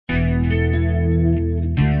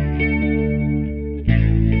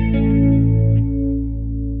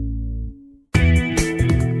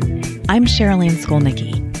I'm Cherylanne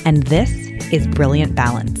Skolnicki, and this is Brilliant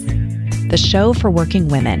Balance, the show for working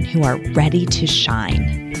women who are ready to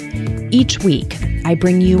shine. Each week, I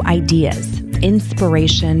bring you ideas,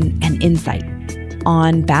 inspiration, and insight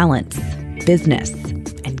on balance, business,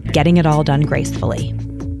 and getting it all done gracefully.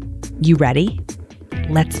 You ready?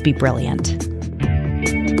 Let's be brilliant.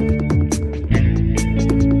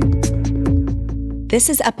 This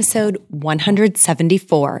is episode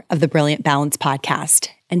 174 of the Brilliant Balance podcast.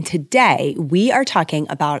 And today we are talking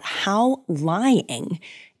about how lying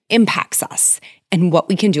impacts us and what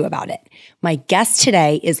we can do about it. My guest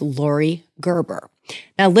today is Laurie Gerber.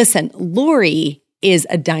 Now listen, Laurie is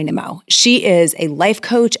a dynamo. She is a life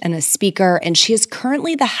coach and a speaker, and she is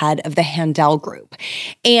currently the head of the Handel group.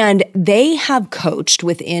 And they have coached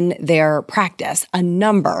within their practice a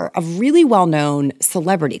number of really well-known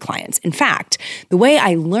celebrity clients. In fact, the way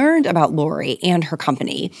I learned about Laurie and her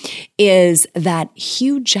company is that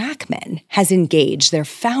Hugh Jackman has engaged their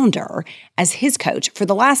founder as his coach for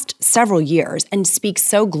the last several years and speaks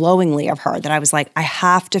so glowingly of her that I was like, I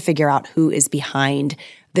have to figure out who is behind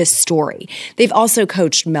this story. They've also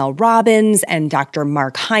coached Mel Robbins and Dr.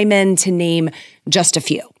 Mark Hyman, to name just a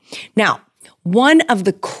few. Now, one of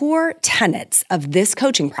the core tenets of this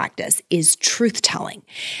coaching practice is truth-telling.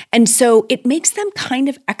 And so it makes them kind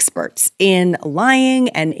of experts in lying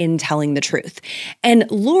and in telling the truth. And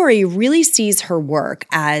Laurie really sees her work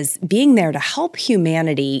as being there to help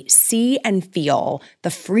humanity see and feel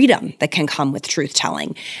the freedom that can come with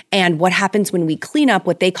truth-telling and what happens when we clean up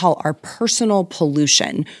what they call our personal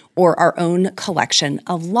pollution or our own collection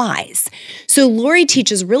of lies. So Laurie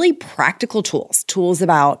teaches really practical tools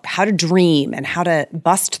about how to dream and how to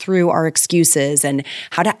bust through our excuses and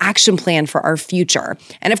how to action plan for our future.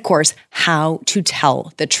 And of course, how to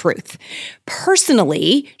tell the truth.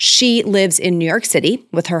 Personally, she lives in New York City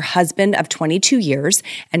with her husband of 22 years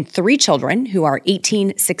and 3 children who are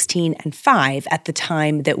 18, 16, and 5 at the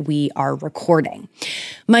time that we are recording.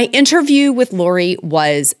 My interview with Laurie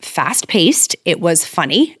was fast-paced. It was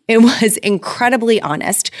funny. It was incredibly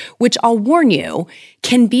honest, which I'll warn you,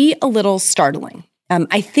 can be a little startling.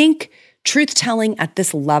 I think truth-telling at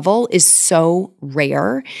this level is so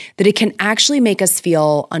rare that it can actually make us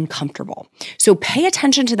feel uncomfortable. So pay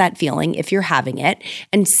attention to that feeling if you're having it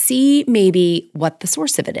and see maybe what the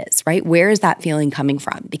source of it is, right? Where is that feeling coming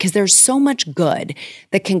from? Because there's so much good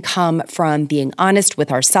that can come from being honest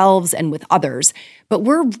with ourselves and with others, but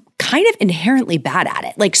we're kind of inherently bad at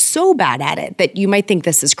it, like so bad at it that you might think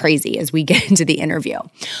this is crazy as we get into the interview.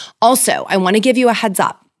 Also, I want to give you a heads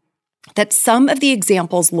up that some of the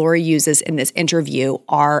examples Laurie uses in this interview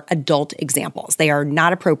are adult examples. They are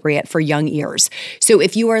not appropriate for young ears. So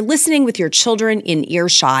if you are listening with your children in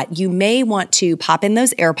earshot, you may want to pop in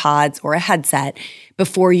those AirPods or a headset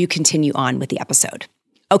before you continue on with the episode.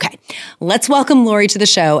 Okay, let's welcome Laurie to the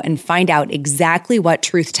show and find out exactly what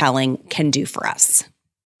truth-telling can do for us.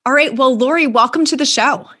 All right, well, Laurie, welcome to the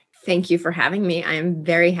show. Thank you for having me. I am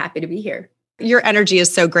very happy to be here. Your energy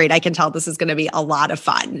is so great. I can tell this is going to be a lot of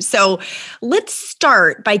fun. So let's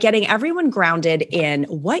start by getting everyone grounded in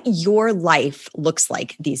what your life looks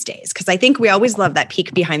like these days, because I think we always love that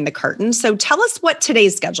peek behind the curtain. So tell us what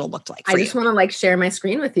today's schedule looked like for you. I just want to share my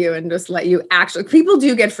screen with you and just let you actually, people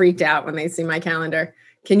do get freaked out when they see my calendar.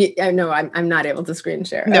 Can you, no, I'm not able to screen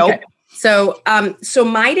share. Nope. Okay. So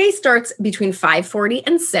my day starts between 5:40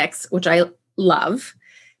 and 6, which I love.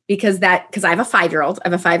 Because I have a 5-year-old, a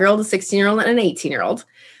 16-year-old, and an 18-year-old.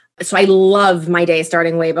 So I love my day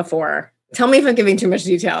starting way before. Tell me if I'm giving too much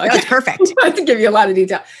detail. Okay? That's perfect. I have to give you a lot of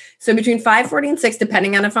detail. So between 5:40 and 6,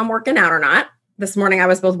 depending on if I'm working out or not. This morning I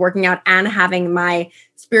was both working out and having my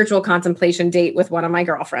spiritual contemplation date with one of my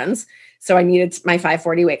girlfriends. So I needed my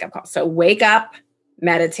 5:40 wake up call. So wake up,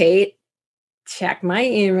 meditate, check my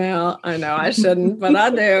email. I know I shouldn't, but I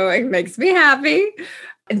do. It makes me happy.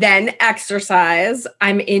 Then exercise.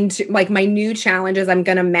 I'm into my new challenge is I'm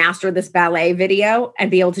going to master this ballet video and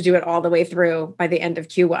be able to do it all the way through by the end of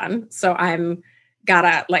Q1. So I'm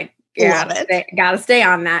gotta stay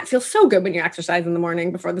on that. It feels so good when you exercise in the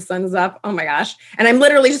morning before the sun is up. Oh my gosh. And I'm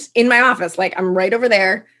literally just in my office. I'm right over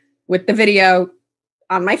there with the video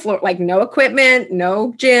on my floor, no equipment,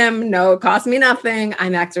 no gym, no, it costs me nothing.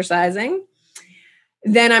 I'm exercising.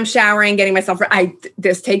 Then I'm showering, getting myself ready.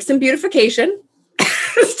 This takes some beautification.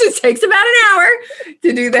 It takes about an hour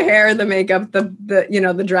to do the hair, the makeup,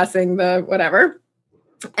 the dressing, the whatever.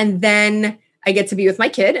 And then I get to be with my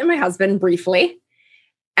kid and my husband briefly.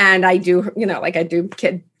 And I do, I do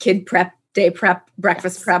kid prep, day prep,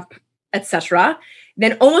 breakfast prep, etc.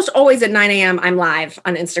 Then almost always at 9 a.m., I'm live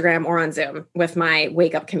on Instagram or on Zoom with my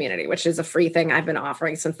Wake Up community, which is a free thing I've been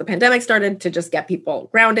offering since the pandemic started to just get people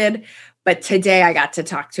grounded. But today I got to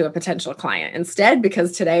talk to a potential client instead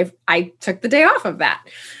because today I took the day off of that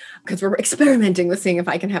because we're experimenting with seeing if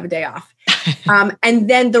I can have a day off. And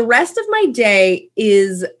then the rest of my day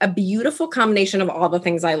is a beautiful combination of all the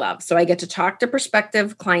things I love. So I get to talk to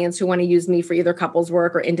prospective clients who want to use me for either couples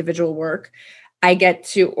work or individual work. I get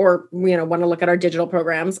to, or, want to look at our digital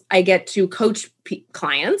programs. I get to coach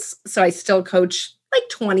clients. So I still coach like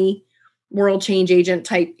 20 world change agent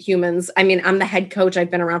type humans. I mean, I'm the head coach. I've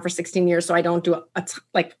been around for 16 years, so I don't do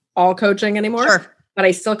like all coaching anymore. Sure. But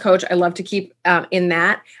I still coach. I love to keep in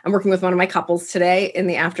that. I'm working with one of my couples today in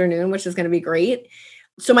the afternoon, which is going to be great.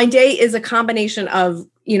 So my day is a combination of,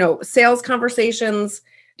 sales conversations,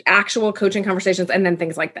 actual coaching conversations, and then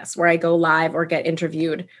things like this, where I go live or get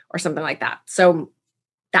interviewed or something like that. So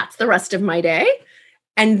that's the rest of my day.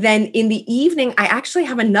 And then in the evening, I actually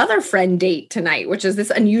have another friend date tonight, which is this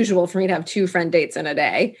unusual for me to have 2 friend dates in a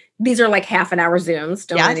day. These are like half an hour Zooms.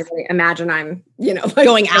 Don't anybody imagine I'm, like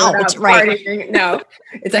going out, right? Partying. No,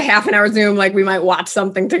 it's a half an hour Zoom. Like we might watch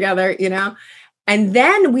something together, And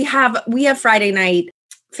then we have Friday night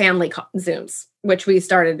family Zooms, which we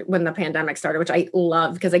started when the pandemic started, which I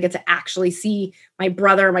love because I get to actually see my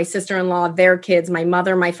brother, my sister-in-law, their kids, my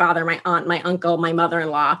mother, my father, my aunt, my uncle, my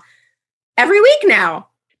mother-in-law every week now.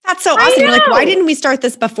 That's so awesome. You're like, why didn't we start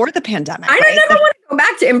this before the pandemic? I don't never want to go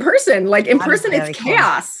back to in person. Like in person, it's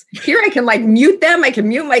chaos. Here I can like mute them. I can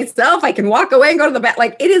mute myself. I can walk away and go to the bed.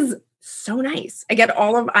 Like it is so nice. I get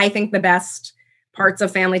all of, I think, the best parts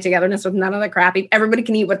of family togetherness with none of the crappy. Everybody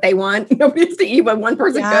can eat what they want. Nobody has to eat what one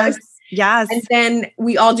person cooks. Yes. And then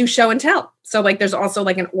we all do show and tell. So like there's also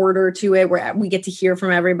like an order to it where we get to hear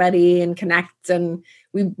from everybody and connect, and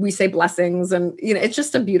we say blessings, and it's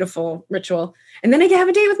just a beautiful ritual. And then I can have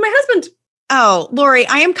a date with my husband. Oh, Laurie,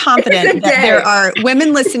 I am confident that there are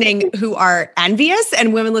women listening who are envious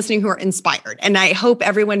and women listening who are inspired. And I hope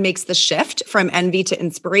everyone makes the shift from envy to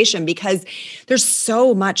inspiration, because there's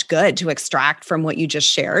so much good to extract from what you just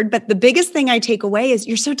shared. But the biggest thing I take away is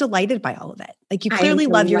you're so delighted by all of it. Like you clearly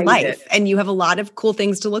love your life and you have a lot of cool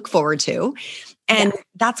things to look forward to. And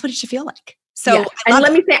that's what it should feel like. So, and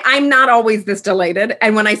let me say, I'm not always this delighted.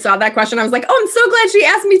 And when I saw that question, I was like, oh, I'm so glad she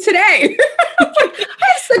asked me today. I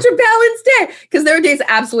have such a balanced day. Because there are days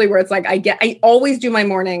absolutely where it's like, I always do my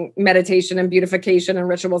morning meditation and beautification and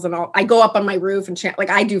rituals and all. I go up on my roof and chant,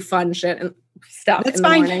 like I do fun shit and stuff in the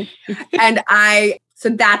morning. And so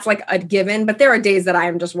that's like a given. But there are days that I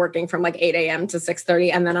am just working from like 8 a.m. to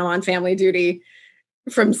 6:30. And then I'm on family duty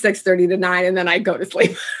from 6:30 to 9, and then I go to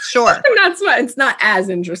sleep. Sure. And that's why it's not as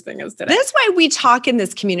interesting as today. That's why we talk in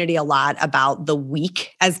this community a lot about the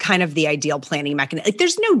week as kind of the ideal planning mechanism. Like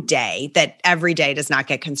there's no day that every day does not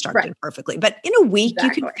get constructed perfectly, but in a week you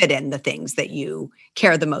can fit in the things that you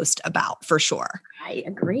care the most about, for sure. I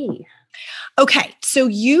agree. Okay. So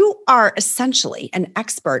you are essentially an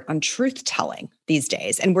expert on truth telling these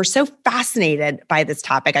days, and we're so fascinated by this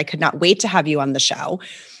topic. I could not wait to have you on the show.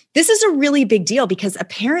 This is a really big deal because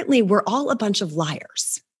apparently we're all a bunch of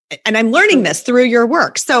liars. And I'm learning this through your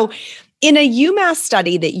work. So in a UMass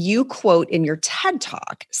study that you quote in your TED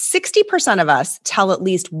Talk, 60% of us tell at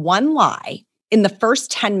least one lie in the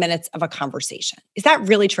first 10 minutes of a conversation. Is that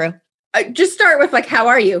really true? Just start with like, how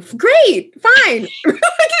are you? Great, fine.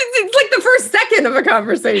 It's like the first second of a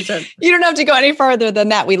conversation. You don't have to go any further than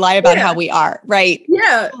that. We lie about how we are, right?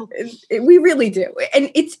 Yeah, we really do.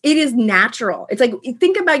 And it is natural. It's like,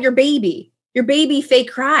 think about your baby. Your baby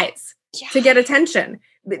fake cries to get attention.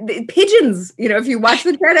 The pigeons, if you watch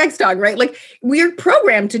the TEDx talk, right? Like we're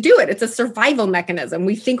programmed to do it. It's a survival mechanism.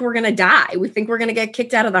 We think we're going to die. We think we're going to get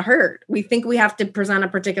kicked out of the herd. We think we have to present a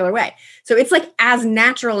particular way. So it's like as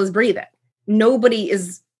natural as breathing. Nobody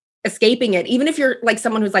is escaping it. Even if you're like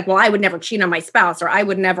someone who's like, well, I would never cheat on my spouse, or I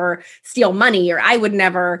would never steal money, or I would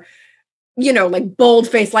never, like bold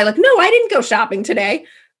face lie, like, no, I didn't go shopping today.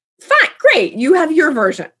 Fine, great. You have your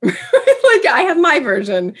version. Like I have my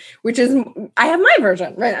version,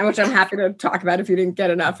 right? Which I'm happy to talk about if you didn't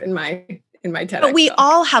get enough in my TEDx. But we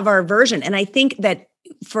all have our version. And I think that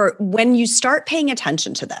for when you start paying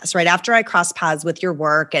attention to this, right after I crossed paths with your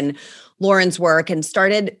work and Lauren's work and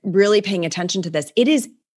started really paying attention to this, it is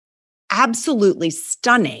absolutely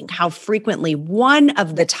stunning how frequently one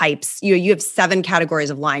of the types, you have 7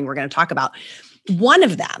 categories of lying we're going to talk about. One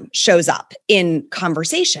of them shows up in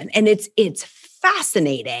conversation, and it's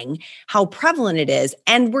fascinating how prevalent it is.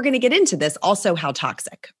 And we're going to get into this also how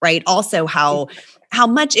toxic, right? Also how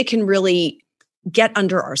much it can really get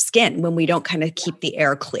under our skin when we don't kind of keep the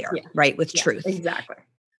air clear, right? With truth. Exactly.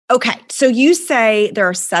 Okay. So you say there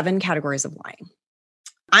are 7 categories of lying.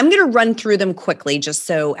 I'm going to run through them quickly just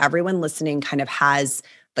so everyone listening kind of has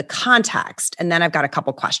the context, and then I've got a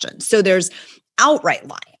couple questions. So there's outright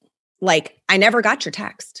lying. Like, I never got your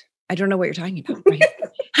text. I don't know what you're talking about. Right?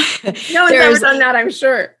 No one's ever done that, I'm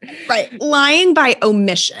sure. Right. Lying by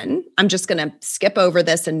omission. I'm just going to skip over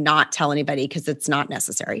this and not tell anybody because it's not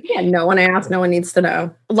necessary. Yeah, no one asked. No one needs to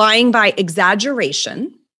know. Lying by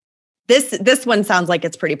exaggeration. This one sounds like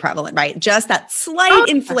it's pretty prevalent, right? Just that slight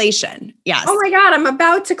inflation. Yes. Oh my God, I'm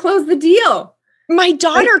about to close the deal. My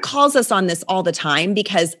daughter calls us on this all the time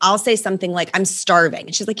because I'll say something like, I'm starving.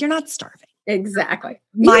 And she's like, you're not starving. Exactly.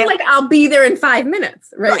 You're like, I'll be there in 5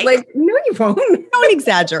 minutes, right? Like, no, you won't. Don't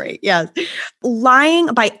exaggerate. Yes. Lying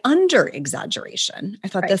by under exaggeration. I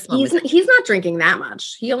thought this one he's not drinking that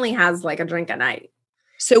much. He only has like a drink a night.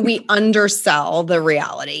 So we undersell the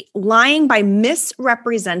reality. Lying by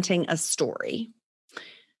misrepresenting a story.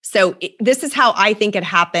 So this is how I think it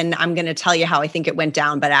happened. I'm going to tell you how I think it went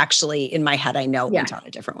down, but actually in my head, I know it went down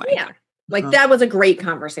a different way. Yeah. Like that was a great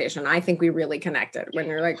conversation. I think we really connected when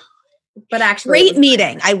you're like, but actually. Great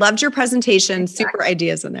meeting. I loved your presentation. Exactly. Super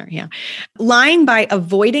ideas in there. Yeah. Lying by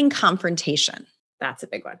avoiding confrontation. That's a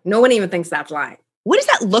big one. No one even thinks that's lying. What does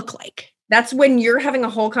that look like? That's when you're having a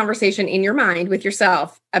whole conversation in your mind with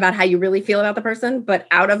yourself about how you really feel about the person, but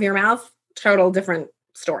out of your mouth, total different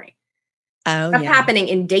story. Oh, that's happening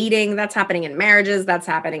in dating. That's happening in marriages. That's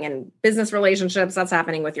happening in business relationships. That's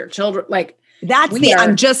happening with your children. Like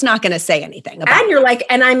I'm just not going to say anything about and you're like,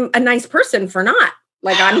 and I'm a nice person for not.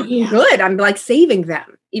 Like I'm good. I'm like saving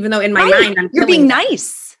them, even though in my mind, you're being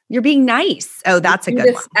nice. You're being nice. Oh, that's a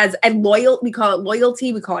good one. As loyal, we call it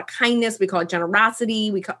loyalty. We call it kindness. We call it generosity.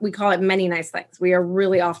 We call it many nice things. We are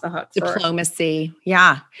really off the hook. Diplomacy.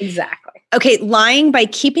 Yeah, exactly. Okay. Lying by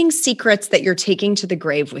keeping secrets that you're taking to the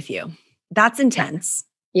grave with you. That's intense.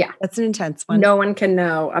 Yeah. That's an intense one. No one can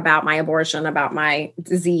know about my abortion, about my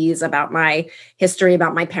disease, about my history,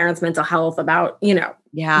 about my parents' mental health, about,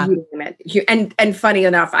 yeah. And funny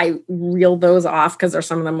enough, I reel those off because they're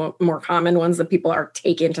some of the more common ones that people are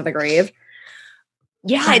taking to the grave.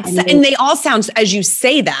 Yeah. And they all sound, as you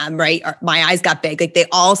say them, right? My eyes got big. Like they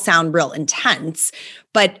all sound real intense,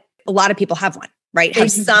 but a lot of people have one. Right.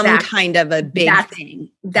 Have some kind of a big thing.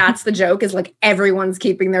 That's the joke is like everyone's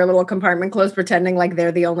keeping their little compartment closed, pretending like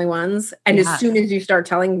they're the only ones. And as soon as you start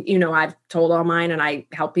telling, I've told all mine and I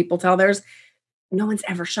help people tell theirs, no one's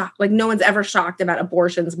ever shocked. Like no one's ever shocked about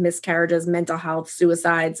abortions, miscarriages, mental health,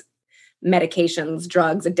 suicides, medications,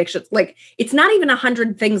 drugs, addictions. Like it's not even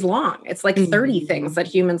 100 things long. It's like 30 things that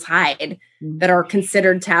humans hide that are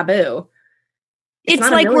considered taboo.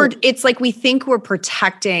 It's like we think we're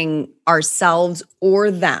protecting ourselves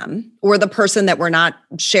or them or the person that we're not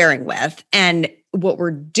sharing with. And what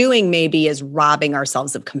we're doing maybe is robbing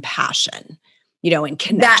ourselves of compassion, and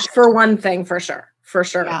connection. That for one thing, for sure. For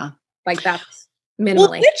sure. Yeah. Like that's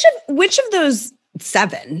minimally. Well, which of those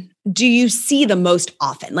 7 do you see the most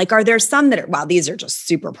often? Like, are there some that are, these are just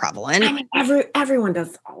super prevalent? I mean, everyone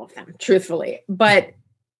does all of them, truthfully.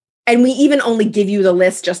 And we even only give you the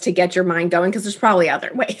list just to get your mind going because there's probably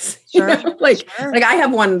other ways. Like I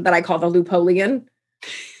have one that I call the Loopholian,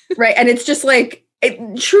 right? And it's just like,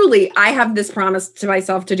 truly, I have this promise to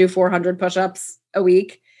myself to do 400 push-ups a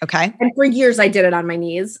week. Okay. And for years I did it on my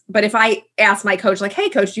knees. But if I asked my coach, like, hey,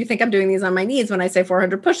 coach, do you think I'm doing these on my knees when I say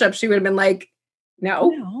 400 push-ups? She would have been like,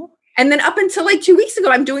 no. And then up until like 2 weeks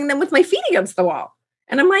ago, I'm doing them with my feet against the wall.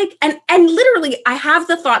 And I'm like, and literally I have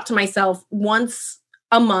the thought to myself once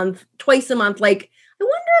a month, twice a month, like, I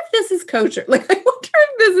wonder if this is kosher. Like, I wonder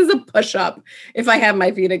if this is a push-up if I have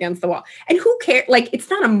my feet against the wall. And who cares? Like, it's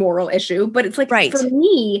not a moral issue, but it's like, for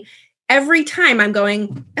me, every time I'm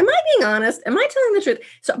going, am I being honest? Am I telling the truth?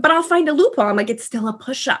 So, but I'll find a loophole. I'm like, it's still a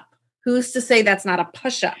push-up. Who's to say that's not a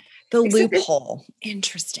push-up? The loophole.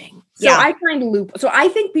 Interesting. So I find a loop. So I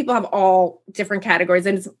think people have all different categories.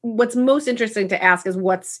 And what's most interesting to ask is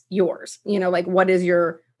what's yours? Like what's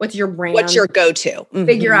your brand? What's your go-to?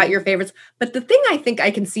 Figure out your favorites. But the thing I think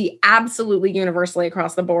I can see absolutely universally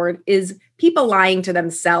across the board is people lying to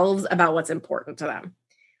themselves about what's important to them.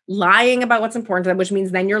 Lying about what's important to them, which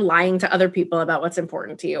means then you're lying to other people about what's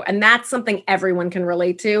important to you. And that's something everyone can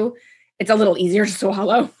relate to. It's a little easier to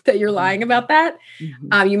swallow that you're lying about that.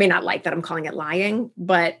 You may not like that I'm calling it lying,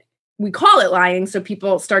 but we call it lying so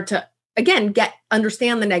people start to, again,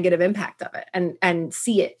 understand the negative impact of it and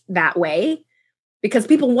see it that way because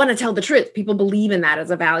people want to tell the truth. People believe in that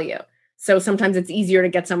as a value. So sometimes it's easier to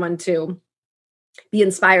get someone to be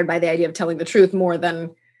inspired by the idea of telling the truth more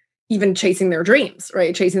than even chasing their dreams,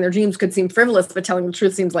 right? Chasing their dreams could seem frivolous, but telling the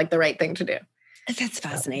truth seems like the right thing to do. That's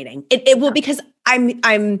fascinating. It will, because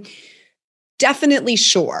I'm definitely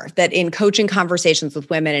sure that in coaching conversations with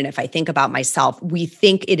women, and if I think about myself, we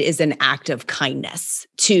think it is an act of kindness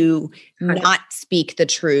to 100%. not speak the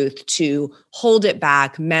truth, to hold it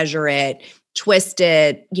back, measure it, twist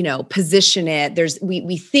it, position it.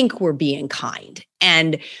 We think we're being kind.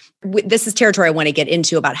 And this is territory I want to get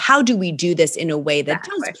into about how do we do this in a way that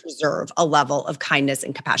does preserve a level of kindness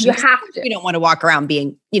and compassion. You have to. We don't want to walk around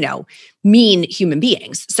being, mean human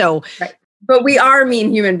beings. So, right. But we are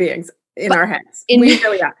mean human beings in our heads. We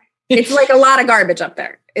really are. It's like a lot of garbage up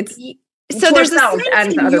there. So there's a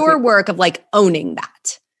sense in your work of like owning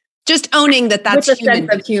that. Just owning that's with a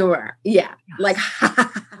sense of humor. Yeah. Like,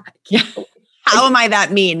 yeah. How am I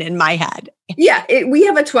that mean in my head? Yeah. We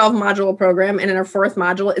have a 12-module program, and in our 4th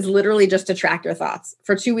module is literally just to track your thoughts.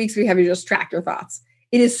 For 2 weeks, we have you just track your thoughts.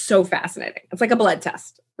 It is so fascinating. It's like a blood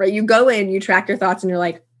test, right? You go in, you track your thoughts, and you're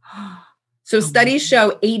like, so studies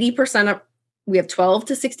show 80% of, we have 12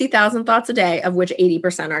 to 60,000 thoughts a day, of which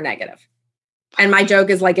 80% are negative. And my joke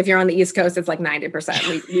is like, if you're on the East Coast, it's like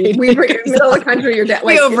 90%. We middle of the country, you're dead.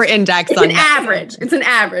 Like, we over-index on an average. It's an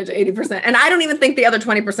average, 80%. And I don't even think the other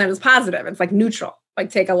 20% is positive. It's like neutral. Like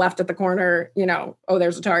take a left at the corner, oh,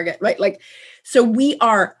 there's a target, right? Like, so we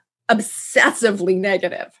are obsessively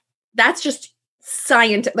negative. That's just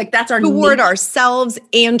scientific. Like that's our toward ourselves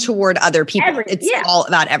and toward other people. It's all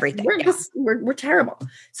about everything. We're terrible.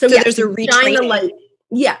 So there's a retraining. Shine the light.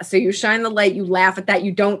 Yeah. So you shine the light, you laugh at that.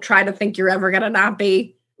 You don't try to think you're ever going to not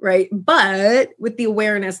be, right? But with the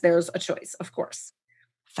awareness, there's a choice, of course.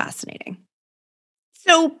 Fascinating.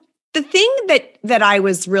 So the thing that I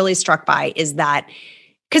was really struck by is that,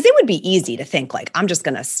 because it would be easy to think like, I'm just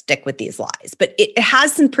going to stick with these lies, but it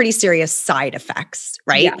has some pretty serious side effects,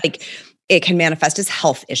 right? Yeah. Like it can manifest as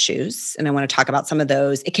health issues. And I want to talk about some of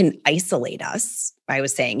those. It can isolate us. I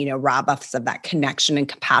was saying, rob us of that connection and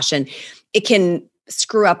compassion. It can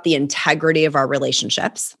screw up the integrity of our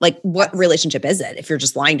relationships. Like what relationship is it? If you're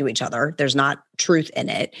just lying to each other, there's not truth in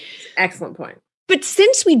it. Excellent point. But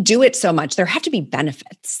since we do it so much, there have to be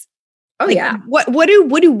benefits. Oh, like, yeah. What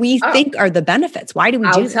do we think are the benefits? Why do we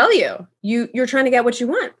do I'll tell you. You're trying to get what you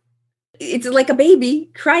want. It's like a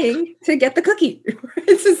baby crying to get the cookie.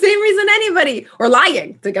 It's the same reason anybody, or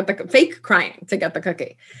lying to get the fake crying to get the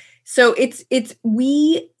cookie. So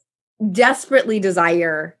we desperately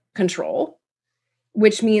desire control,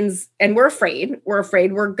 which means, and we're afraid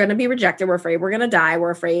we're going to be rejected. We're afraid we're going to die.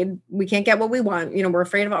 We're afraid we can't get what we want. We're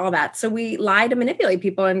afraid of all that. So we lie to manipulate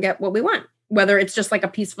people and get what we want, whether it's just like a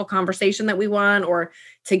peaceful conversation that we want, or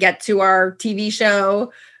to get to our TV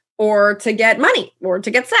show, or to get money, or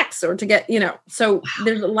to get sex, or to get, so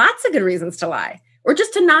there's lots of good reasons to lie, or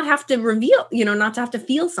just to not have to reveal, not to have to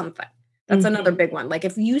feel something. That's another big one. Like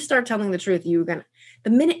if you start telling the truth,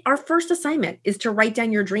 our first assignment is to write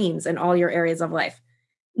down your dreams in all your areas of life.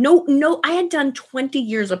 No, I had done 20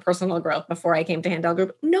 years of personal growth before I came to Handel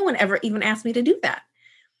Group. No one ever even asked me to do that,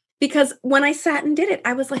 because when I sat and did it,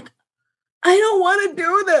 I was like, I don't want to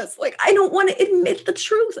do this. Like, I don't want to admit the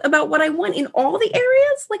truth about what I want in all the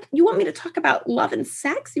areas. Like, you want me to talk about love and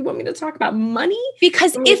sex? You want me to talk about money?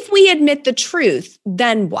 Because if we admit the truth,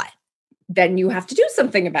 then what? Then you have to do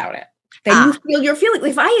something about it. Then you feel your feelings.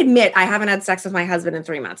 If I admit I haven't had sex with my husband in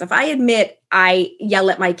 3 months, if I admit I yell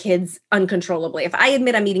at my kids uncontrollably, if I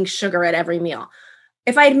admit I'm eating sugar at every meal,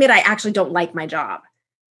 if I admit I actually don't like my job,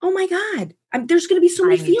 oh my God, there's going to be so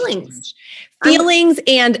many feelings. Feelings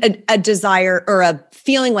and a desire, or a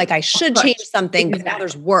feeling like I should change something, but now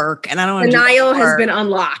there's work and I don't want to do that. Denial has been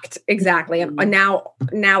unlocked. Exactly. And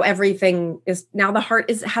now everything is, now the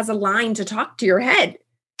heart has a line to talk to your head.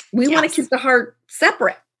 We want to keep the heart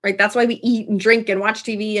separate, right? That's why we eat and drink and watch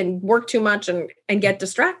TV and work too much and get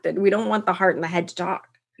distracted. We don't want the heart and the head to talk.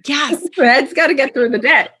 Yes. The head's got to get through the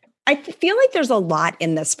day. I feel like there's a lot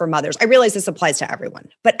in this for mothers. I realize this applies to everyone,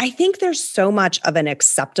 but I think there's so much of an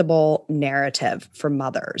acceptable narrative for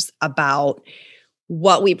mothers about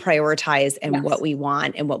what we prioritize and what we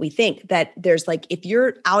want and what we think, that there's like, if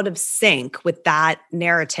you're out of sync with that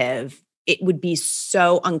narrative, it would be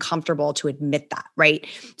so uncomfortable to admit that, right?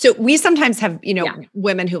 So we sometimes have,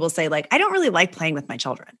 women who will say like, I don't really like playing with my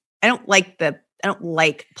children. I don't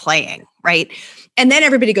like playing, right? And then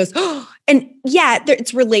everybody goes, oh, and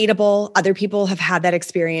it's relatable. Other people have had that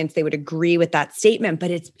experience. They would agree with that statement,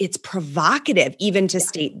 but it's provocative even to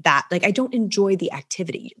state that. Like, I don't enjoy the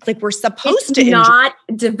activity. Like, we're supposed to not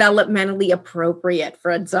developmentally appropriate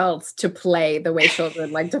for adults to play the way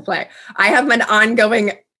children like to play. I have an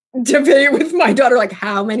ongoing debate with my daughter, like,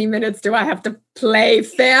 how many minutes do I have to play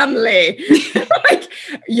family? Like,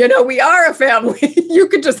 we are a family. You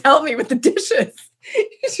could just help me with the dishes.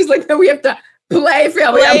 She's like, no, we have to Play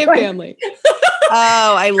family. Play family.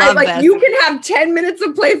 Oh, I love this. You can have 10 minutes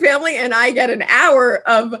of play family and I get an hour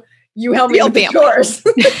of you help me with the chores.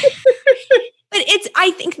 But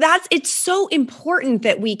I think it's so important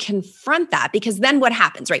that we confront that, because then what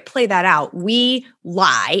happens, right? Play that out. We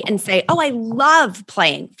lie and say, oh, I love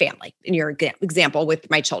playing family, in your example with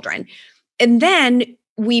my children. And then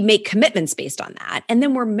we make commitments based on that. And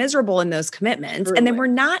then we're miserable in those commitments. Truly. And then we're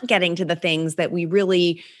not getting to the things that we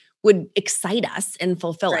really would excite us and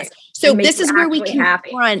fulfill us. So this is where we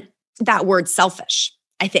confront that word selfish.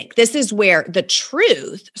 I think this is where the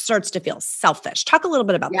truth starts to feel selfish. Talk a little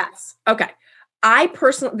bit about that. Yes. Okay. I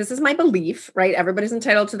personally, this is my belief, right? Everybody's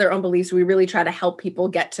entitled to their own beliefs. We really try to help people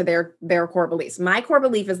get to their core beliefs. My core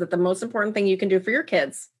belief is that the most important thing you can do for your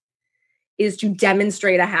kids is to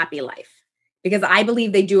demonstrate a happy life, because I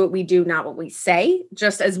believe they do what we do, not what we say,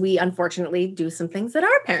 just as we unfortunately do some things that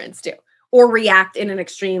our parents do, or react in an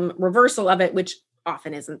extreme reversal of it, which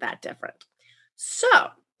often isn't that different. So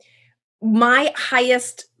my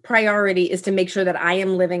highest priority is to make sure that I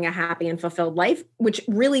am living a happy and fulfilled life, which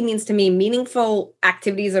really means to me meaningful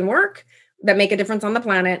activities and work that make a difference on the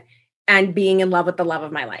planet, and being in love with the love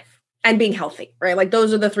of my life and being healthy, right? Like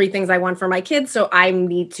those are the three things I want for my kids. So I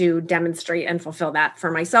need to demonstrate and fulfill that for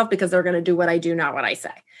myself, because they're going to do what I do, not what I say.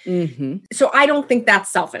 Mm-hmm. So I don't think that's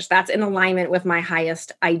selfish. That's in alignment with my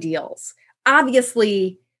highest ideals.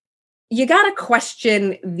 Obviously, you got to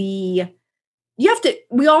question we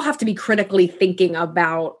all have to be critically thinking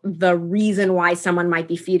about the reason why someone might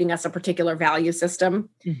be feeding us a particular value system,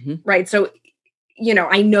 right? So,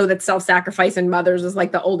 I know that self-sacrifice in mothers is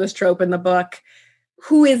like the oldest trope in the book.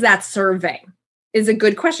 Who is that serving is a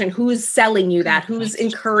good question. Who's selling you that? Who's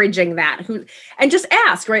encouraging that? And just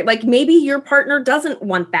ask, right? Like maybe your partner doesn't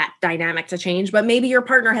want that dynamic to change, but maybe your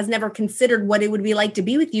partner has never considered what it would be like to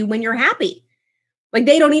be with you when you're happy. Like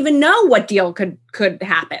they don't even know what deal could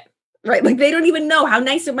happen. Right? Like they don't even know how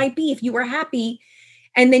nice it might be if you were happy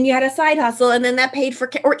and then you had a side hustle and then that paid for,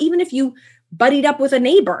 or even if you buddied up with a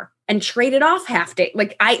neighbor and traded off half day.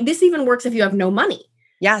 Like this even works if you have no money.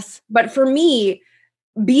 Yes. But for me,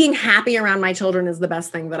 being happy around my children is the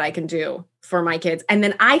best thing that I can do for my kids. And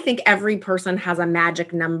then I think every person has a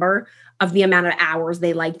magic number of the amount of hours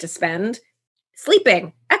they like to spend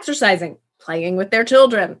sleeping, exercising, playing with their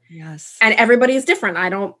children. Yes. And everybody is different. I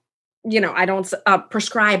don't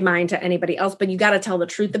prescribe mine to anybody else, but you got to tell the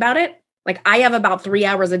truth about it. Like I have about 3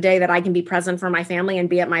 hours a day that I can be present for my family and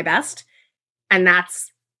be at my best. And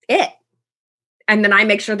that's it. And then I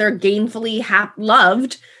make sure they're gainfully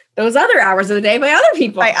loved those other hours of the day by other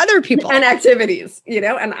people and activities,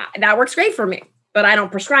 and that works great for me, but I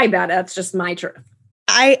don't prescribe that. That's just my truth.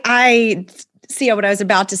 I see what I was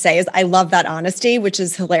about to say is I love that honesty, which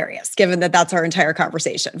is hilarious given that that's our entire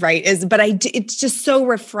conversation, right? It's just so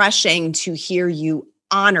refreshing to hear you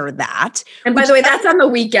honor that. And by the way, that's on the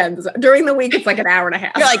weekends. During the week, it's like an hour and a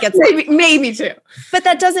half. You're like, it's maybe two. But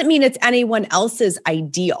that doesn't mean it's anyone else's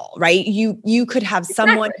ideal, right? You could have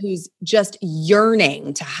someone who's just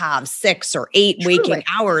yearning to have 6 or 8 waking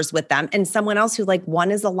hours with them, and someone else who like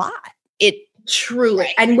one is a lot. Truly.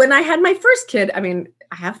 Right. And when I had my first kid, I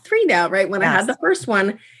have 3 now, right? When I had the first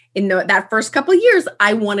one, in that first couple of years,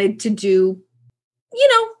 I wanted to do,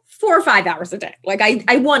 4 or 5 hours a day. Like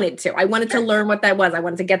I wanted to learn what that was. I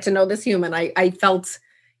wanted to get to know this human. I felt,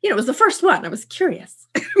 it was the first one. I was curious,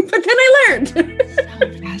 but then I learned. So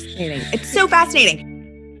fascinating. It's so fascinating.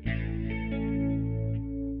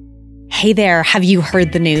 Hey there. Have you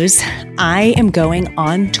heard the news? I am going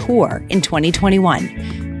on tour in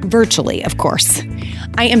 2021. Virtually, of course.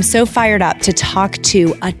 I am so fired up to talk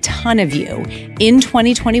to a ton of you in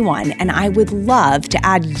 2021, and I would love to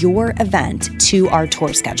add your event to our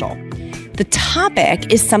tour schedule. The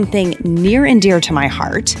topic is something near and dear to my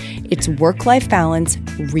heart. It's work-life balance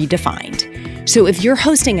redefined. So if you're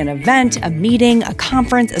hosting an event, a meeting, a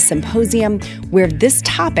conference, a symposium where this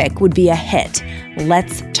topic would be a hit,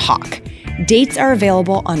 let's talk. Dates are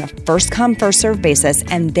available on a first-come, first-served basis,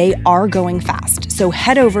 and they are going fast. So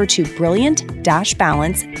head over to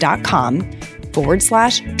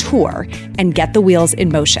brilliant-balance.com/tour and get the wheels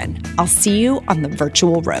in motion. I'll see you on the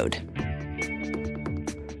virtual road.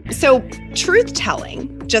 So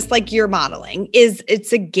truth-telling, just like you're modeling,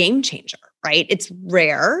 it's a game changer, right? It's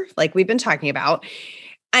rare, like we've been talking about.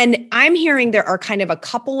 And I'm hearing there are kind of a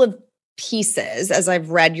couple of pieces, as I've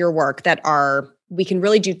read your work, we can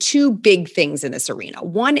really do 2 big things in this arena.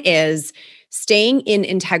 One is staying in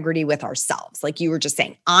integrity with ourselves. Like you were just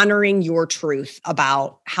saying, honoring your truth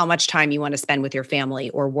about how much time you want to spend with your family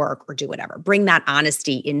or work or do whatever. Bring that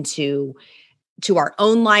honesty into our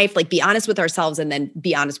own life, like be honest with ourselves and then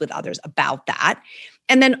be honest with others about that.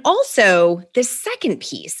 And then also this second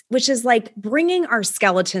piece, which is like bringing our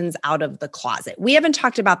skeletons out of the closet. We haven't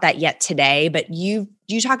talked about that yet today, but you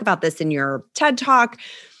talk about this in your TED Talk.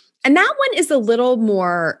 And that one is a little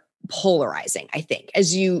more polarizing, I think,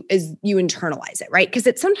 as you internalize it, right? Because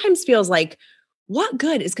it sometimes feels like, what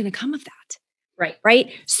good is going to come of that?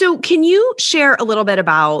 Right. So can you share a little bit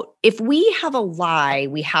about if we have a lie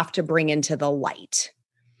we have to bring into the light?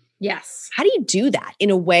 Yes. How do you do that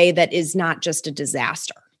in a way that is not just a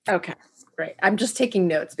disaster? Okay, great. I'm just taking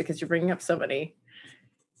notes because you're bringing up so many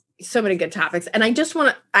good topics. And I just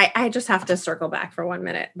want to, I just have to circle back for 1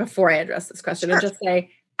 minute before I address this question and just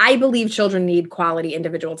say, I believe children need quality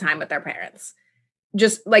individual time with their parents.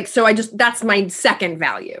 That's my second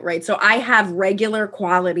value, right? So I have regular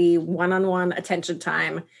quality one-on-one attention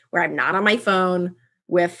time where I'm not on my phone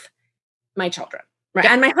with my children. Right.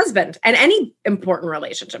 And my husband and any important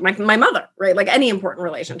relationship, my mother, right? Like any important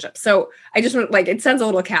relationship. So I just want it sounds a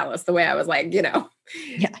little callous the way I was like,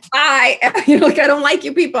 I don't like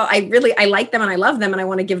you people. I like them and I love them and I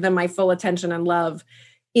want to give them my full attention and love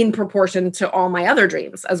in proportion to all my other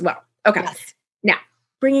dreams as well. Okay. Yes. Now,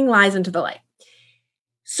 bringing lies into the light.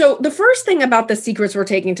 So the first thing about the secrets we're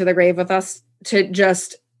taking to the grave with us to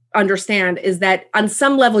just understand is that on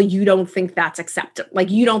some level, you don't think that's acceptable. Like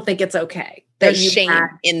you don't think it's okay. There's shame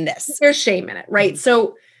in this. There's shame in it, right?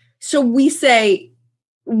 Mm-hmm. So we say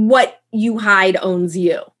what you hide owns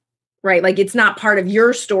you, right? Like it's not part of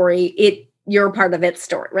your story. You're part of its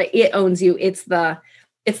story, right? It owns you. It's the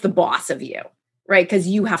boss of you, right? Because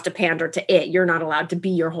you have to pander to it. You're not allowed to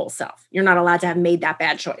be your whole self. You're not allowed to have made that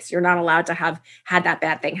bad choice. You're not allowed to have had that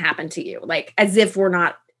bad thing happen to you. Like as if we're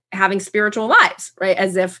not having spiritual lives, right?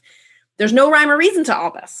 As if there's no rhyme or reason to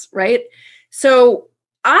all this, right? So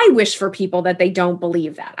I wish for people that they don't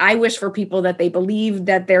believe that. I wish for people that they believe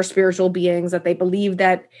that they're spiritual beings, that they believe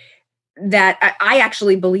that I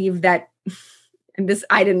actually believe that, and this,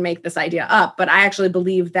 I didn't make this idea up, but I actually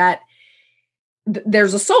believe that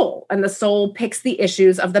there's a soul and the soul picks the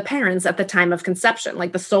issues of the parents at the time of conception.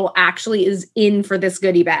 Like the soul actually is in for this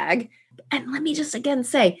goodie bag. And let me just again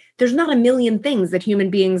say, there's not a million things that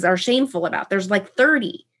human beings are shameful about. There's like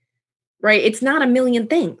 30, right? It's not a million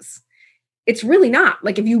things. It's really not.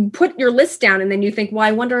 Like if you put your list down and then you think, well,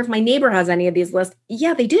 I wonder if my neighbor has any of these lists.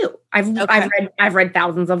 Yeah, they do. I've read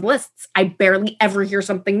thousands of lists. I barely ever hear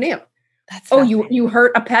something new. You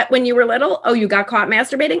hurt a pet when you were little. Oh, you got caught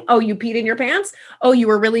masturbating. Oh, you peed in your pants. Oh, you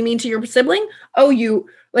were really mean to your sibling. Oh,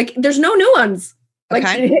 there's no new ones. Like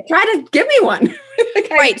try to give me one.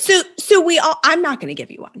 Okay. Right. So I'm not going to give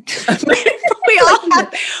you one.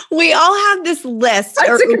 we all have this list,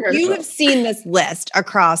 or you have seen this list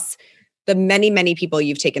across the many, many people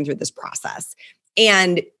you've taken through this process.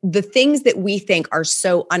 And the things that we think are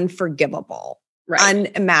so unforgivable,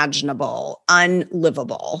 unimaginable,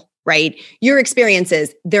 unlivable, right? Your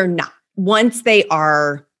experiences, they're not. Once they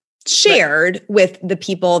are shared with the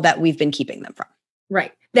people that we've been keeping them from.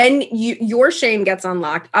 Right. Then your shame gets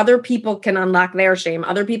unlocked. Other people can unlock their shame.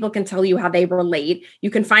 Other people can tell you how they relate.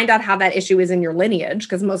 You can find out how that issue is in your lineage,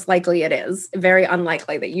 because most likely it is. Very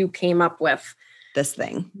unlikely that you came up with this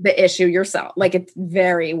thing, the issue yourself. Like it's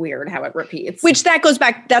very weird how it repeats. Which that goes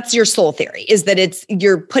back, that's your soul theory, is that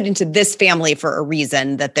you're put into this family for a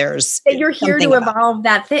reason, that you're here to evolve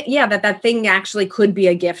that thing. Yeah, that thing actually could be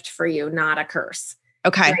a gift for you, not a curse.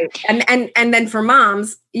 Okay. Right? And then for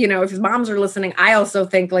moms, if moms are listening, I also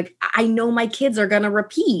think like, I know my kids are going to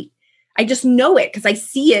repeat. I just know it because I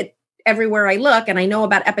see it everywhere I look, and I know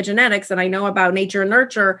about epigenetics and I know about nature and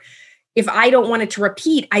nurture. If I don't want it to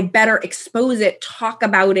repeat, I better expose it, talk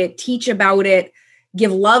about it, teach about it,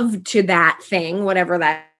 give love to that thing, whatever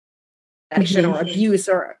that addiction or abuse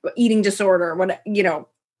or eating disorder,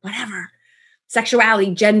 whatever,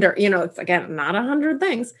 sexuality, gender, it's again, not 100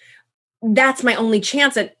 things. That's my only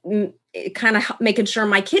chance at kind of making sure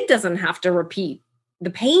my kid doesn't have to repeat the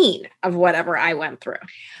pain of whatever I went through.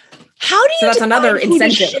 How do you? So that's another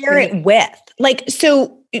incentive to share it with. Like,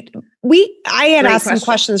 so I had asked some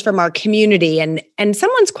questions from our community, and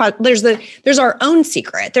someone's there's our own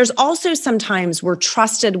secret. There's also sometimes we're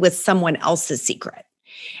trusted with someone else's secret,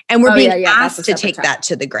 and we're being asked to take that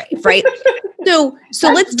to the grave, right? So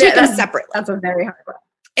let's take them separately. That's a very hard one.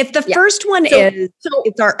 If the first one is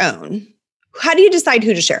it's our own, how do you decide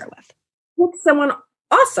who to share it with? With someone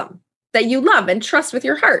awesome that you love and trust with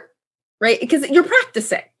your heart, right? Because you're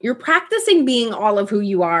practicing being all of who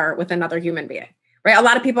you are with another human being, right? A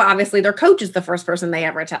lot of people, obviously, their coach is the first person they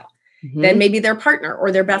ever tell. Mm-hmm. Then maybe their partner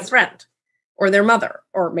or their best friend or their mother,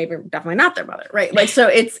 or maybe definitely not their mother, right? Like, so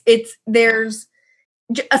there's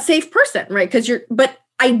a safe person, right? But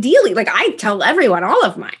ideally, like I tell everyone all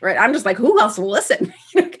of mine, right? I'm just like, who else will listen?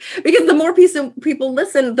 Because the more people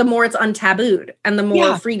listen, the more it's untabooed and the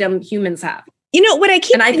more freedom humans have. What I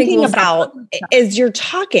keep thinking about as you're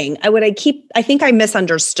talking, I think I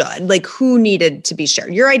misunderstood, like who needed to be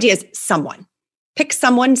shared. Your idea is someone. Pick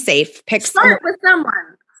someone safe. Start with someone.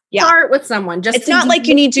 Yeah. Start with someone. Just it's not like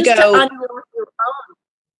you need to go. To unlock your own.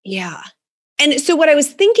 Yeah. And so what I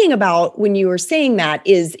was thinking about when you were saying that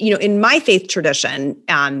is, in my faith tradition,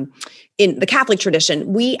 in the Catholic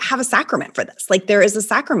tradition, we have a sacrament for this. Like there is a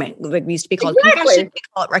sacrament. Like we used to be called confession, we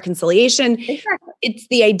call it reconciliation. Exactly. It's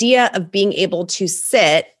the idea of being able to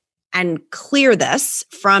sit and clear this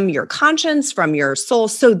from your conscience, from your soul,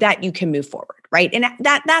 so that you can move forward, right? And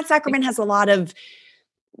that sacrament has a lot of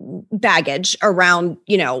baggage around,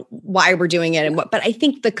 why we're doing it and what. But I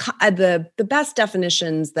think the best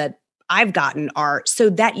definitions that I've gotten are so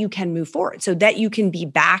that you can move forward, so that you can be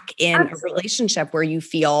back in a relationship where you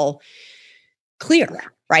feel clear,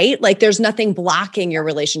 right? Like there's nothing blocking your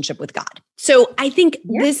relationship with God. So I think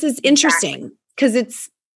this is interesting because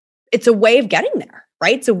it's a way of getting there,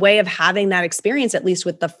 right? It's a way of having that experience, at least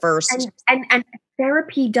with the first. And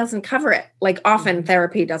therapy doesn't cover it. Like often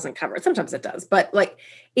therapy doesn't cover it. Sometimes it does, but like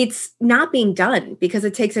it's not being done because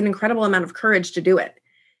it takes an incredible amount of courage to do it.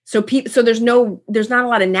 So there's not a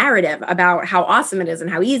lot of narrative about how awesome it is and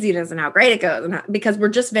how easy it is and how great it goes, because we're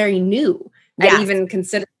just very new at even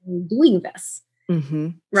considering doing this. Mm-hmm.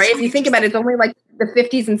 Right. So if you think about it, it's only like the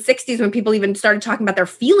 50s and 60s when people even started talking about their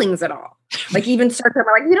feelings at all. Like even start talking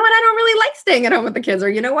about like, I don't really like staying at home with the kids, or,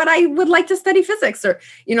 I would like to study physics, or,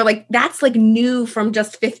 like that's like new from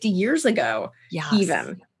just 50 years ago. Yes.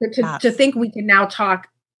 Even to think we can now talk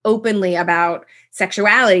openly about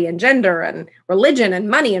sexuality and gender and religion and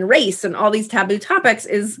money and race and all these taboo topics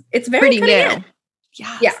it's very pretty new.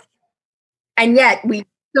 Yeah. And yet we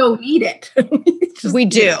so need it. We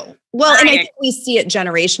do. Well, and I think we see it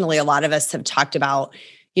generationally. A lot of us have talked about,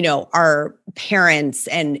 our parents,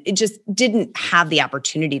 and it just didn't have the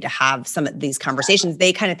opportunity to have some of these conversations.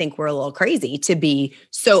 They kind of think we're a little crazy to be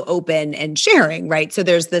so open and sharing, right? So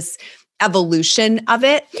there's this evolution of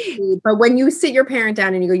it. But when you sit your parent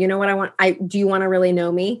down and you go, you know what I want? Do you want to really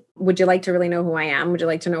know me? Would you like to really know who I am? Would you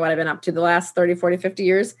like to know what I've been up to the last 30, 40, 50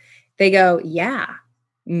 years? They go, yeah.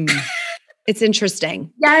 It's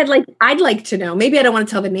interesting. Yeah. I'd like to know. Maybe I don't want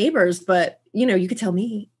to tell the neighbors, but you could tell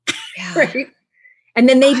me. Yeah. Right. And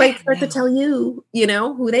then they might start to tell you,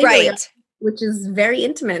 who they really are, which is very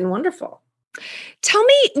intimate and wonderful. Tell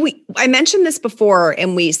me, I mentioned this before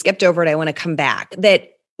and we skipped over it. I want to come back.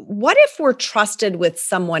 That what if we're trusted with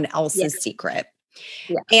someone else's secret?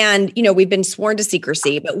 Yeah. And, we've been sworn to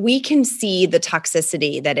secrecy, but we can see the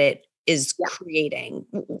toxicity that it is creating.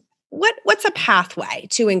 What's a pathway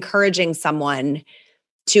to encouraging someone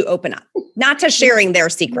to open up, not to sharing their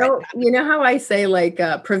secret? You know how I say like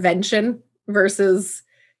prevention versus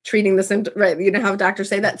treating the symptom, right? You know how doctors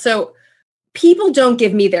say that. So people don't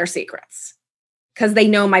give me their secrets because they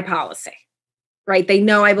know my policy, right? They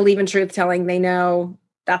know I believe in truth telling. They know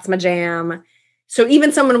that's my jam. So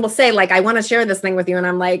even someone will say like, I want to share this thing with you. And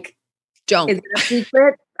I'm like, don't. Is it a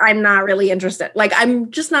secret? I'm not really interested. Like,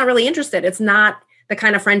 I'm just not really interested. It's not the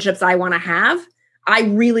kind of friendships I want to have. I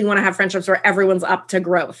really want to have friendships where everyone's up to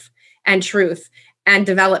growth and truth and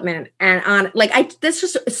development. And on this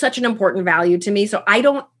is just such an important value to me. So I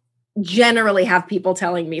don't generally have people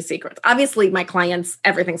telling me secrets. Obviously my clients,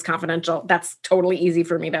 everything's confidential. That's totally easy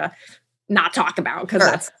for me to not talk about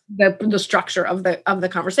because that's the structure of the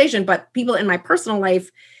conversation. But people in my personal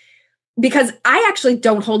life, because I actually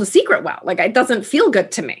don't hold a secret well. Like it doesn't feel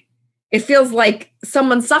good to me. It feels like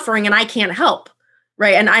someone's suffering and I can't help.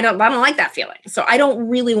 Right. And I don't like that feeling. So I don't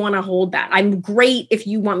really want to hold that. I'm great if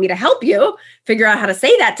you want me to help you figure out how to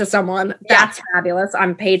say that to someone. Yeah. That's fabulous.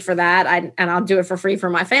 I'm paid for that. And I'll do it for free for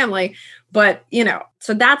my family. But,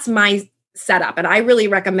 so that's my setup. And I really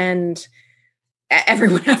recommend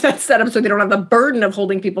everyone have that setup so they don't have the burden of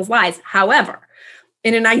holding people's lies. However,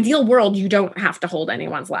 in an ideal world, you don't have to hold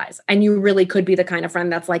anyone's lies. And you really could be the kind of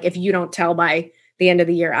friend that's like, if you don't tell by the end of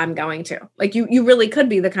the year, I'm going to. Like you really could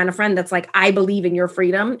be the kind of friend that's like, I believe in your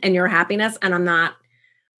freedom and your happiness, and I'm not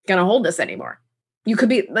going to hold this anymore. You could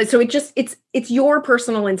be like, so it's your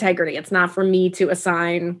personal integrity. It's not for me to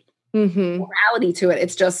assign morality to it.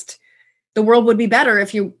 It's just the world would be better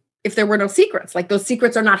if there were no secrets. Like those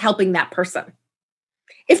secrets are not helping that person.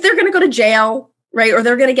 If they're going to go to jail, right, or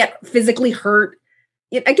they're going to get physically hurt,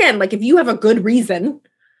 again, like if you have a good reason,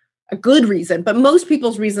 but most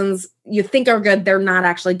people's reasons you think are good, they're not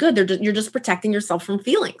actually good. You're just protecting yourself from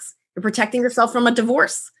feelings. You're protecting yourself from a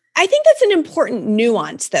divorce. I think that's an important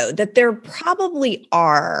nuance, though, that there probably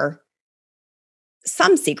are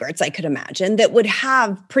some secrets I could imagine that would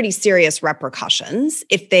have pretty serious repercussions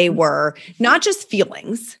if they were not just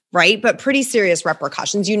feelings, right? But pretty serious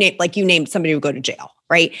repercussions. You named somebody who would go to jail,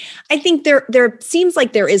 right? I think there seems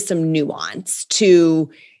like there is some nuance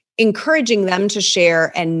to encouraging them to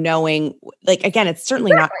share and knowing, like, again, it's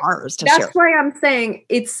certainly not ours to share. That's why I'm saying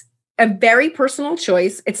it's a very personal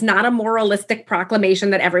choice. It's not a moralistic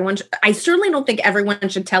proclamation that I certainly don't think everyone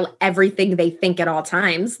should tell everything they think at all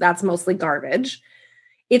times. That's mostly garbage.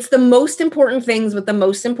 It's the most important things with the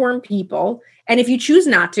most important people. And if you choose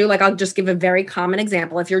not to, like, I'll just give a very common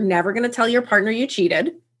example. If you're never going to tell your partner you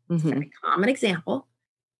cheated, very common example.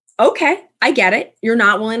 Okay, I get it. You're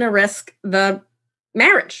not willing to risk the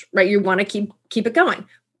marriage, right? You want to keep it going.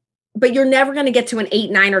 But you're never going to get to an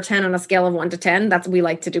 8, 9, or 10 on a scale of 1 to 10. That's we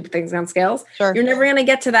like to do things on scales. Sure. You're never going to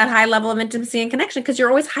get to that high level of intimacy and connection because you're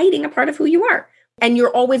always hiding a part of who you are. And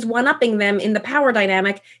you're always one-upping them in the power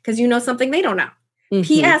dynamic because you know something they don't know.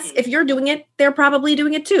 P.S. If you're doing it, they're probably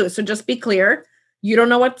doing it too. So just be clear. You don't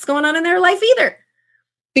know what's going on in their life either.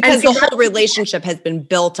 Because the whole relationship has been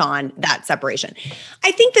built on that separation.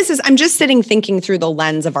 I think I'm just thinking through the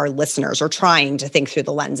lens of our listeners, or trying to think through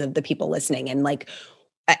the lens of the people listening. And like,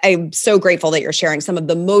 I'm so grateful that you're sharing some of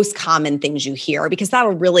the most common things you hear, because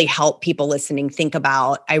that'll really help people listening think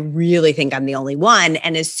about, I really think I'm the only one.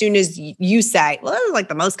 And as soon as you say, well, this is like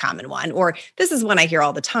the most common one, or this is one I hear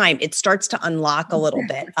all the time, it starts to unlock a little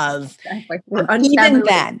bit of even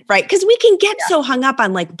then, right? Because we can get so hung up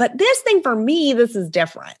on like, but this thing for me, this is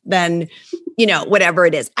different than, whatever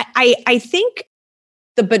it is. I think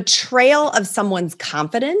the betrayal of someone's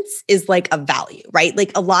confidence is like a value, right?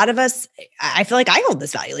 Like a lot of us, I feel like I hold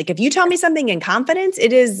this value. Like if you tell me something in confidence,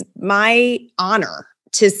 it is my honor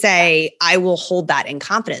to say, I will hold that in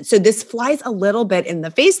confidence. So this flies a little bit in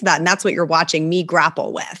the face of that. And that's what you're watching me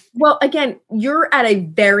grapple with. Well, again, you're at a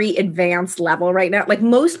very advanced level right now. Like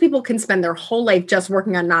most people can spend their whole life just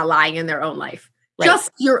working on not lying in their own life. Right.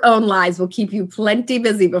 Just your own lies will keep you plenty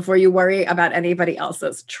busy before you worry about anybody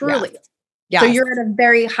else's. Truly. Yes. Yes. So you're at a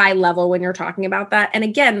very high level when you're talking about that. And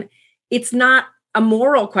again, it's not a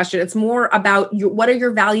moral question. It's more about what are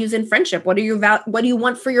your values in friendship? What do you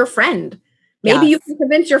want for your friend? Maybe you can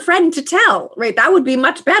convince your friend to tell, right? That would be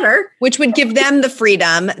much better. Which would give them the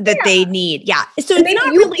freedom that they need. Yeah. So it's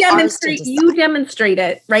not really you demonstrate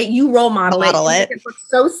it, right? You role model it. It looks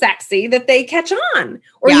so sexy that they catch on.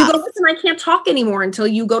 Or you go, listen, I can't talk anymore until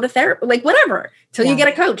you go to therapy, like whatever, till you get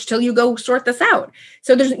a coach, till you go sort this out.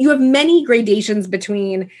 So you have many gradations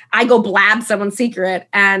between I go blab someone's secret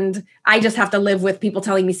and I just have to live with people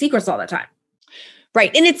telling me secrets all the time.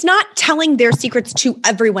 Right. And it's not telling their secrets to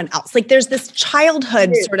everyone else. Like there's this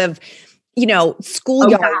childhood sort of,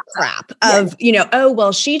 schoolyard crap of, oh,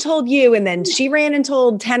 well, she told you and then she ran and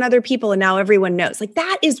told 10 other people and now everyone knows. Like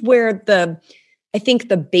that is where I think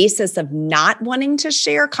the basis of not wanting to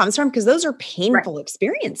share comes from, because those are painful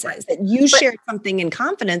experiences that you shared something in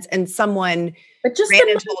confidence and someone ran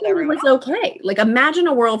and told everyone. It was okay. Like imagine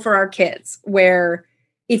a world for our kids where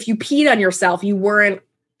if you peed on yourself, you weren't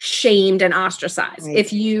shamed and ostracized. Right.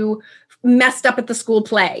 If you messed up at the school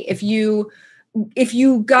play, if you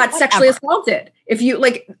got sexually assaulted, if you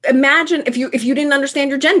imagine if you didn't understand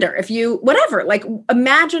your gender, if you whatever,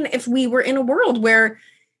 imagine if we were in a world where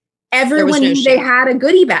everyone knew they had a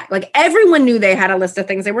goodie bag. Like everyone knew they had a list of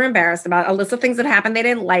things they were embarrassed about, a list of things that happened they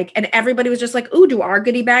didn't like, and everybody was just like, "Ooh, do our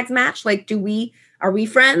goodie bags match? Like, are we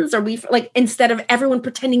friends? Are we instead of everyone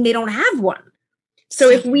pretending they don't have one?" So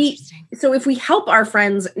if we help our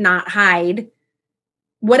friends not hide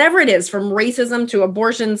whatever it is, from racism to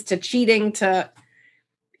abortions to cheating to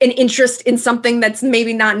an interest in something that's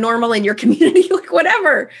maybe not normal in your community, like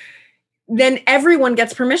whatever, then everyone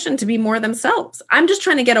gets permission to be more themselves. I'm just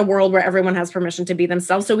trying to get a world where everyone has permission to be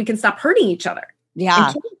themselves so we can stop hurting each other.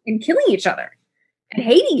 Yeah. And killing each other and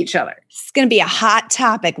hating each other. It's going to be a hot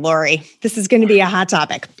topic, Laurie. This is going to be a hot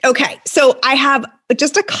topic. Okay. So I have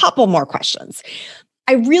just a couple more questions.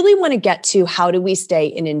 I really want to get to how do we stay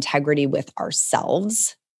in integrity with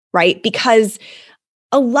ourselves, right? Because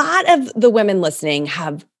a lot of the women listening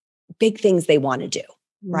have big things they want to do,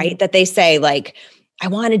 right? That they say like, I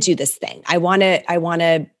want to do this thing. I want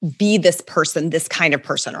to be this person, this kind of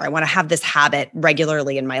person, or I want to have this habit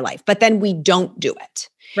regularly in my life. But then we don't do it.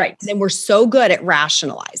 Right. And then we're so good at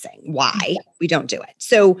rationalizing why we don't do it.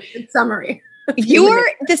 So in summary,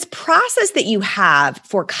 this process that you have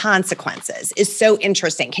for consequences is so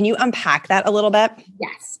interesting. Can you unpack that a little bit?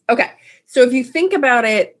 Yes. Okay. So if you think about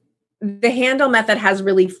it, the Handel method has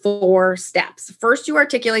really 4 steps. First, you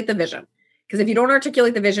articulate the vision. Because if you don't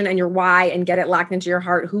articulate the vision and your why and get it locked into your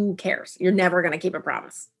heart, who cares? You're never going to keep a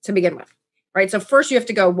promise to begin with. right? So first you have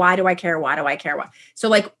to go, why do I care? Why do I care? Why? So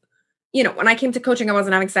like, when I came to coaching, I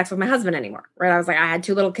wasn't having sex with my husband anymore, right? I was like, I had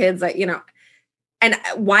 2 little kids, and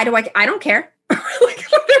why do I don't care. Like,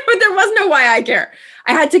 there was no why I care.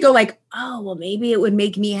 I had to go like, oh, well, maybe it would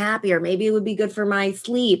make me happier. Maybe it would be good for my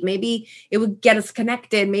sleep. Maybe it would get us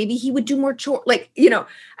connected. Maybe he would do more chores. Like, I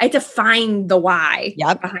had to find the why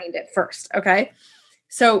behind it first. Okay.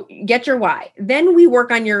 So get your why. Then we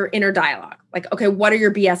work on your inner dialogue. Like, okay, what are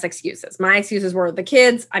your BS excuses? My excuses were the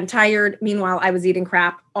kids, I'm tired. Meanwhile, I was eating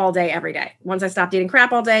crap all day, every day. Once I stopped eating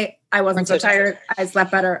crap all day, I wasn't so tired. I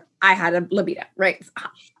slept better. I had a libido, right?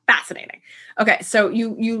 Fascinating. Okay. So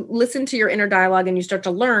you listen to your inner dialogue and you start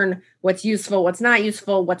to learn what's useful, what's not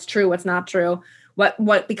useful, what's true, what's not true.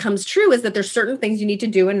 What becomes true is that there's certain things you need to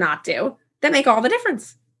do and not do that make all the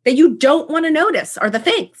difference. That you don't want to notice are the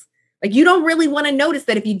things. Like, you don't really want to notice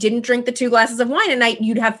that if you didn't drink the 2 glasses of wine a night,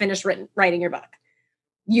 you'd have finished writing your book.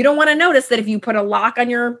 You don't want to notice that if you put a lock on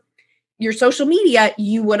your social media,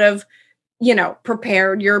 you would have,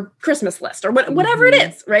 prepared your Christmas list or whatever it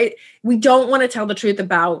is, right? We don't want to tell the truth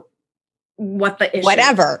about what the issue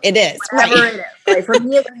whatever is. It is. Whatever it is. Right? For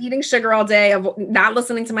me, it was eating sugar all day, not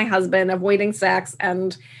listening to my husband, avoiding sex,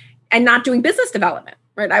 and not doing business development,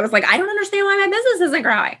 right? I was like, I don't understand why my business isn't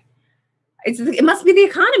growing. It must be the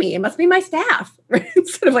economy. It must be my staff. Right?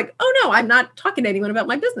 Instead of like, oh no, I'm not talking to anyone about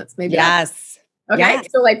my business. Maybe. Yes. Okay. Yes.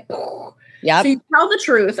 So like, yeah. So you tell the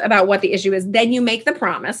truth about what the issue is. Then you make the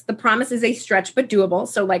promise. The promise is a stretch, but doable.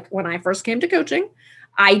 So like when I first came to coaching,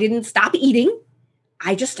 I didn't stop eating.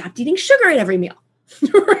 I just stopped eating sugar at every meal.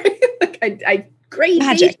 Right? Like I grade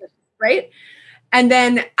magic. Right. And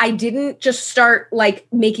then I didn't just start like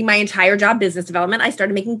making my entire job business development. I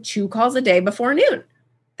started making 2 calls a day before noon.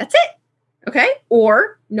 That's it. Okay.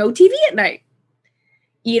 Or no TV at night.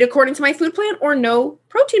 Eat according to my food plan, or no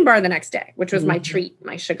protein bar the next day, which was my treat,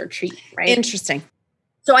 my sugar treat. Right. Interesting.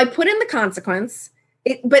 So I put in the consequence.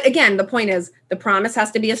 But again, the point is the promise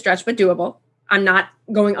has to be a stretch, but doable. I'm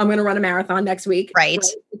going to run a marathon next week. Right.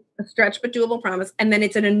 It's a stretch, but doable promise. And then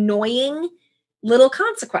it's an annoying little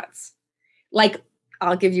consequence. Like,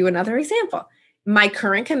 I'll give you another example. My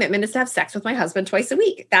current commitment is to have sex with my husband twice a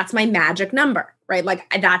week. That's my magic number, right?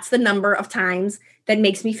 Like, that's the number of times that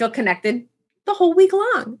makes me feel connected the whole week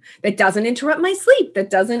long. That doesn't interrupt my sleep. That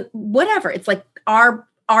doesn't, whatever. It's like our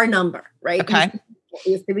number, right? Okay. It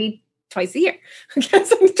used to be twice a year.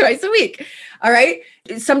 Twice a week. All right.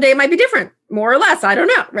 Someday it might be different, more or less. I don't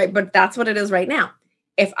know. Right. But that's what it is right now.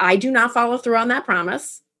 If I do not follow through on that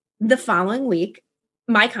promise, the following week,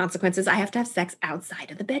 my consequence is I have to have sex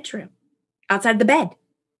outside of the bedroom. Outside the bed.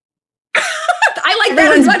 I like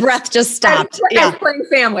that. Everyone's breath just stopped. As playing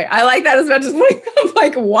family. I like that as much as playing. I'm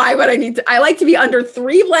like, why would I need to? I like to be under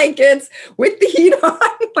 3 blankets with the heat on,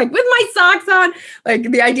 like with my socks on.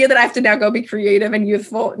 Like the idea that I have to now go be creative and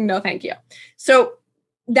youthful. No, thank you. So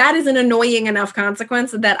that is an annoying enough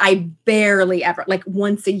consequence that I barely ever, like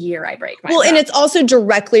once a year, I break my Well, and it's also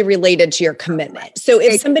directly related to your commitment. So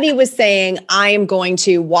if somebody was saying, I am going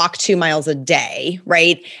to walk 2 miles a day,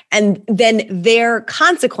 right? And then their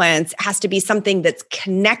consequence has to be something that's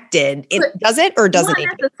connected. Does it or doesn't it?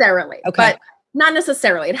 Not necessarily. Okay. But not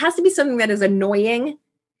necessarily. It has to be something that is annoying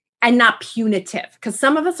and not punitive. Because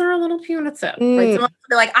some of us are a little punitive. Right? Some of us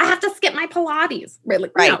are like, I have to skip my Pilates. Right?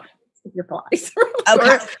 Like, no. Your Pilates.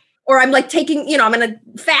 Okay. Or I'm like taking, I'm going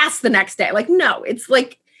to fast the next day. Like, no, it's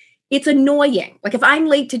like, it's annoying. Like if I'm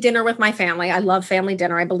late to dinner with my family, I love family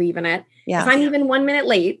dinner. I believe in it. Yeah. If I'm even 1 minute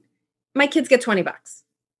late, my kids get $20.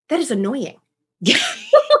 That is annoying.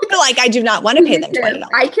 Like I do not want to pay them $20.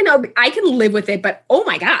 I can live with it, but oh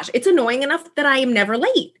my gosh, it's annoying enough that I am never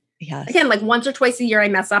late. Yes. Again, like once or twice a year I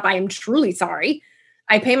mess up. I am truly sorry.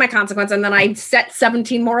 I pay my consequence and then I set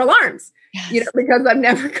 17 more alarms. Yes. Because I'm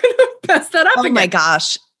never going to mess that up again. Oh my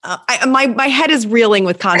gosh. My head is reeling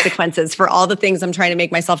with consequences for all the things I'm trying to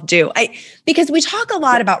make myself do. Because we talk a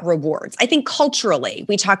lot about rewards. I think culturally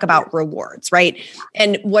we talk about rewards, right?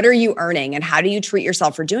 And what are you earning and how do you treat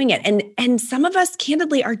yourself for doing it? And some of us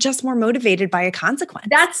candidly are just more motivated by a consequence.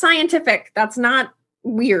 That's scientific. That's not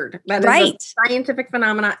weird. That is a scientific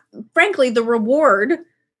phenomenon. Frankly, the reward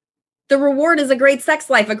is a great sex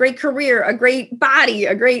life, a great career, a great body,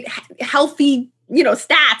 a great healthy,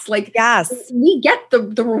 stats. Like, yes, we get the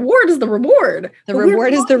reward is the reward. The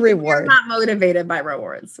reward is the reward. We're not motivated by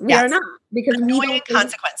rewards. We are not because annoying we don't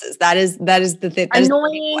consequences. That is the thing.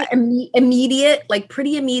 Annoying, immediate, like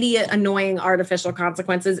pretty immediate, annoying artificial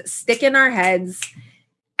consequences stick in our heads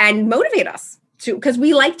and motivate us because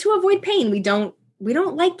we like to avoid pain. We don't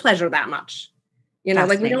like pleasure that much.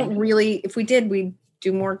 Like we don't really. If we did, we'd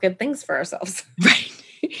do more good things for ourselves. Right.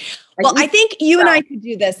 Well, I think you and I could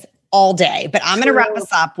do this all day, but I'm going to wrap us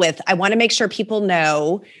up with, I want to make sure people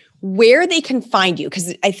know where they can find you,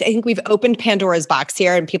 because I think we've opened Pandora's box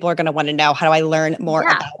here and people are going to want to know, how do I learn more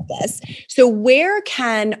about this? So where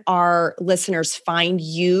can our listeners find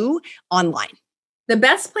you online? The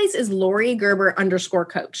best place is Laurie Gerber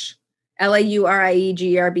 _coach.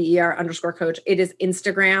 LAURIEGERBER _coach. It is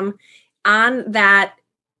Instagram. On that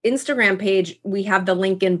Instagram page, we have the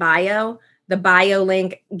link in bio. The bio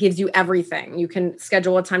link gives you everything. You can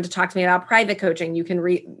schedule a time to talk to me about private coaching. You can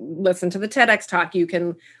listen to the TEDx talk. You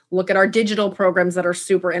can look at our digital programs that are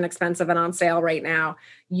super inexpensive and on sale right now.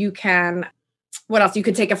 You can, what else? You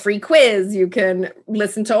can take a free quiz. You can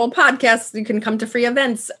listen to old podcasts. You can come to free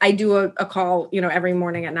events. I do a call, every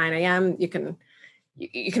morning at 9 a.m. You can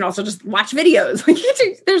also just watch videos.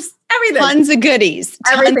 There's everything. Tons of goodies.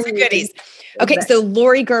 Everything. Okay. So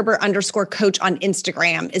Laurie Gerber _coach on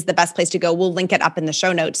Instagram is the best place to go. We'll link it up in the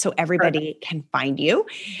show notes so everybody can find you.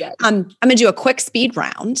 Yes. I'm going to do a quick speed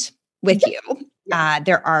round with you.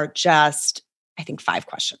 There are just, I think, 5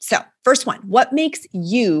 questions. So first one, what makes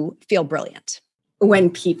you feel brilliant? When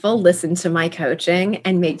people listen to my coaching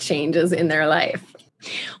and make changes in their life.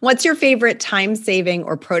 What's your favorite time-saving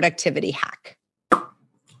or productivity hack?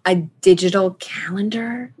 A digital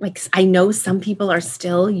calendar. I know some people are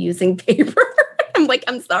still using paper.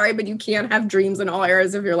 I'm sorry, but you can't have dreams in all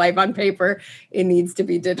areas of your life on paper. It needs to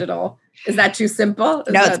be digital. Is that too simple?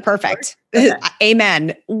 No, it's perfect. Okay.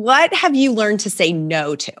 Amen. What have you learned to say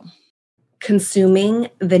no to? Consuming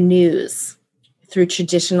the news through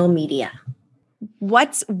traditional media.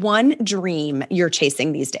 What's one dream you're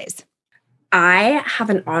chasing these days? I have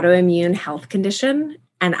an autoimmune health condition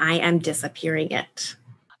and I am disappearing it.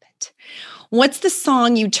 What's the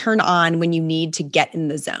song you turn on when you need to get in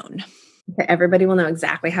the zone? Everybody will know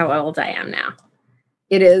exactly how old I am now.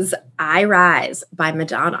 It is I Rise by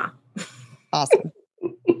Madonna. Awesome.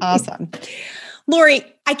 Awesome. Laurie,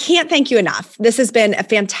 I can't thank you enough. This has been a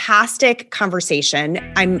fantastic conversation.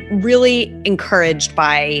 I'm really encouraged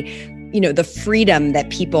by the freedom that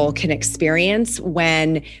people can experience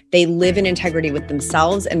when they live in integrity with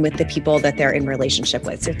themselves and with the people that they're in relationship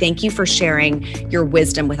with. So thank you for sharing your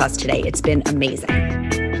wisdom with us today. It's been amazing.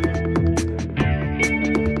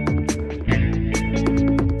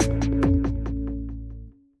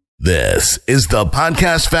 This is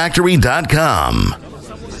thepodcastfactory.com.